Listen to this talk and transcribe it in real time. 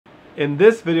In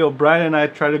this video, Brian and I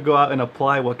try to go out and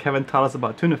apply what Kevin taught us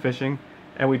about tuna fishing,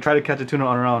 and we try to catch a tuna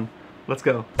on our own. Let's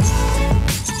go. Oh,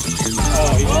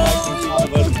 he's on the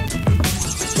boat.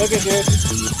 Look at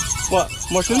this. What?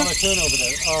 More tuna? More tuna over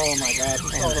there. Oh my god, it's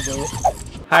on the boat.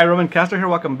 Hi everyone, Castro here.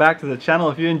 Welcome back to the channel.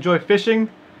 If you enjoy fishing,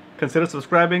 consider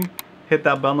subscribing. Hit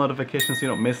that bell notification so you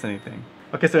don't miss anything.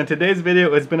 Okay, so in today's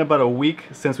video, it's been about a week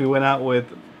since we went out with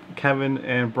Kevin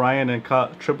and Brian and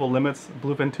caught triple limits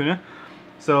bluefin tuna.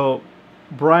 So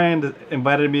Brian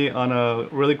invited me on a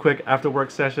really quick after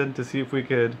work session to see if we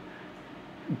could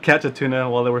catch a tuna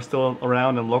while they were still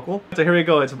around and local. So here we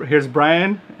go. Here's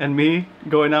Brian and me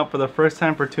going out for the first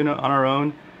time for tuna on our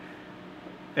own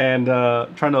and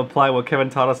trying to apply what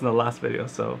Kevin taught us in the last video.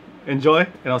 So enjoy,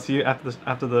 and I'll see you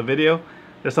after the video.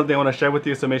 There's something I want to share with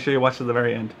you, so make sure you watch to the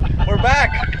very end. We're back!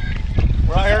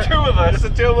 We're out here. Two of us. It's the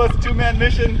two of us, two-man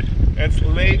mission. It's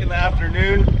late in the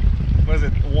afternoon. What is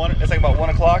it? It's like about 1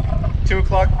 o'clock, 2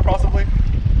 o'clock possibly.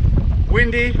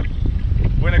 Windy.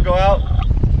 We're gonna go out,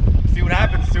 see what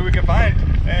happens, see what we can find.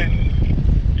 And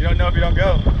you don't know if you don't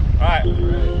go. Alright.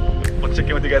 We'll check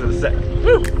in with you guys in a sec.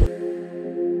 Woo!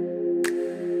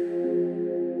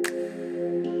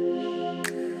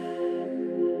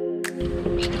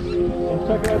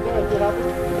 Check it out there, see what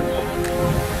happens.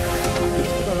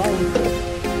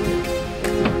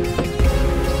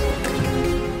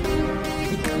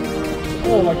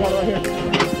 Oh my god, right here.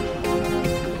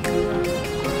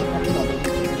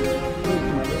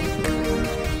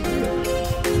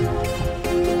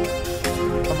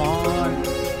 Come on.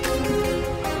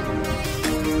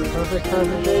 Perfect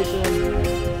presentation.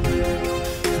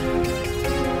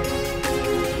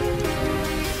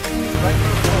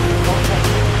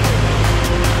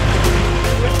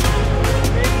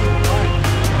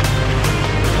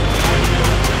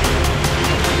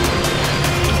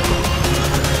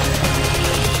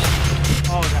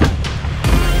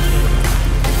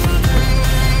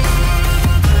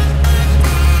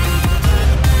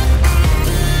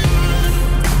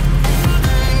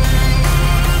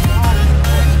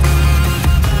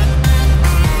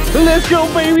 Let's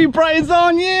go, baby! Brian's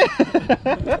on, yeah!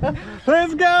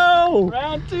 Let's go!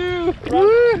 Round two!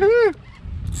 Woohoo!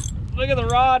 Look at the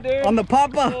rod, dude! On the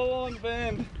papa! Full on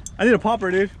bend. I need a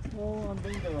popper, dude. Full on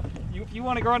bingo. You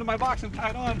want to go into my box and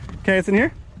tie it on? Okay, it's in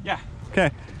here? Yeah. Okay.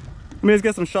 Let me just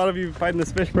get some shot of you fighting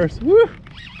this fish first. Woo!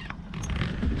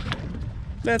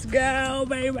 Let's go,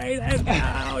 baby! Let's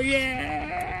go!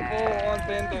 Yeah! Full on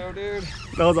bendo, dude.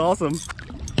 That was awesome.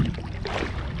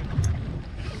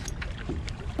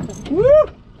 Woo!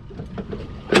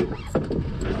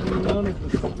 Known as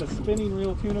the spinning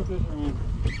reel tuna fisherman.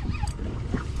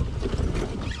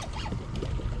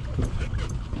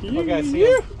 Okay, I see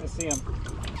him. I see him.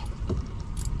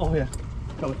 Oh yeah.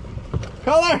 Color.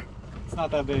 Color! It's not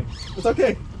that big. It's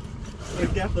okay.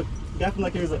 Like gaffing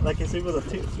like he was like he was a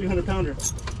 300 pounder.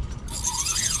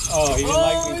 Oh, he didn't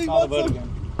like me. Call the boat again.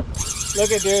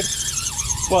 Look at, dude.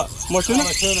 What? More tuna?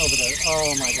 More tuna over there.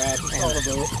 Oh my god. Call the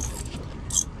boat.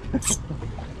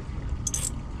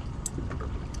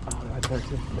 Oh, right there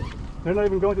too. They're not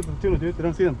even going to the tuna, dude. They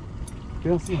don't see them. They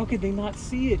don't see them. How could they not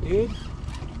see it, dude?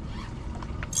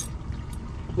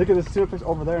 Look at this tuna fish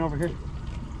over there and over here.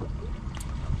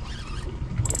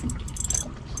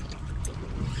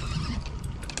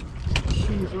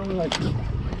 Jeez, we're only like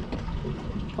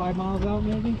 5 miles out,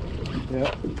 maybe?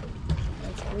 Yeah.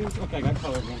 That's crazy. Okay, I got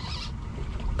color again.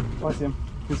 Oh, I see him.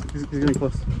 He's getting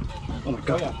close. Oh my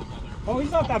god. Oh, yeah. Oh,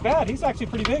 he's not that bad. He's actually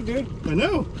pretty big, dude. I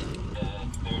know.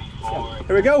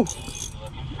 Here we go.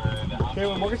 Okay,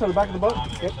 we'll work on the back of the boat.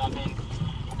 Yep.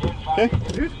 Okay,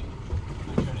 dude.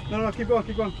 No, keep going,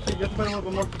 keep going. You have to put a little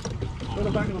bit more. Go to the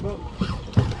back of the boat.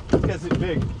 This guy's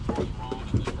big.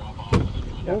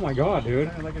 Oh my god, dude.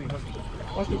 I like getting hooked.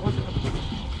 Watch it, watch it.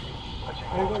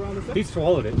 Can you go around this way? He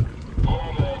swallowed it.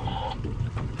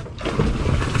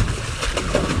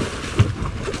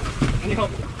 Any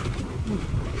help?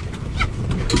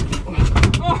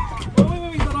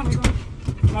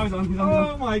 Now he's on.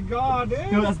 Oh my god, dude!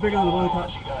 You know, that's bigger than the one we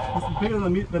caught. That's bigger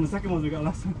than the second ones we got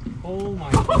last time. Oh my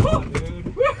god,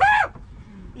 dude!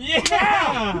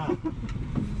 Yeah!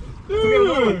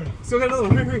 Dude! Still got another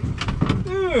one. Hurry, hurry.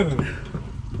 Dude!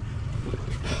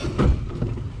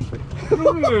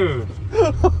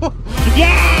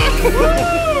 Yeah!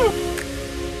 Woo!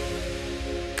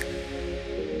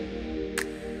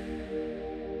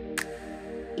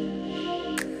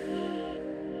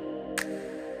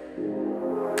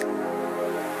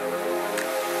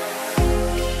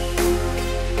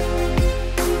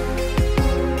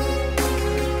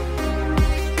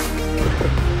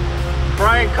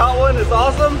 Brian caught one. It's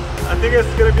awesome. I think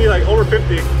it's gonna be like over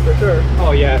 50 for sure.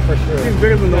 Oh yeah, for sure. It's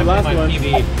bigger than the last one.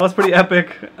 TV. That was pretty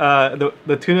epic.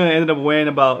 The tuna ended up weighing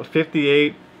about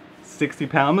 58, 60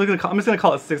 pounds. I'm just gonna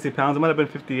call it 60 pounds. It might have been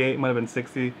 58, it might have been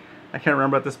 60. I can't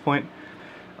remember at this point.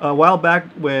 A while back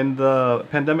when the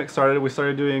pandemic started, we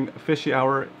started doing Fishy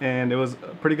Hour, and it was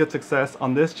a pretty good success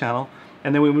on this channel.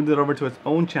 And then we moved it over to its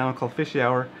own channel called Fishy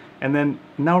Hour. And then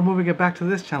now we're moving it back to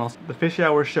this channel. The Fishy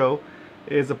Hour show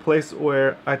is a place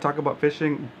where I talk about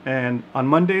fishing, and on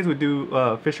Mondays we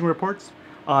do fishing reports.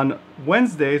 On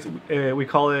Wednesdays we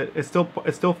call it's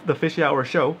still the Fishy Hour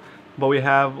show, but we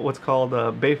have what's called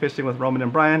Bay Fishing with Roman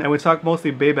and Brian, and we talk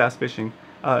mostly bay bass fishing.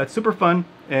 It's super fun,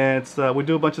 and we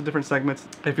do a bunch of different segments.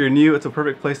 If you're new, it's a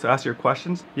perfect place to ask your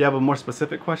questions. You have a more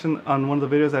specific question on one of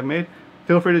the videos I've made,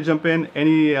 feel free to jump in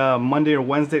any Monday or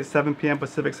Wednesday at 7 p.m.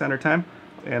 Pacific Standard Time.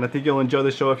 And I think you'll enjoy the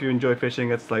show if you enjoy fishing.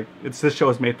 This show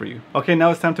is made for you. Okay,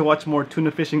 now it's time to watch more tuna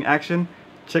fishing action.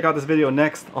 Check out this video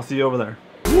next. I'll see you over there.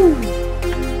 Woo!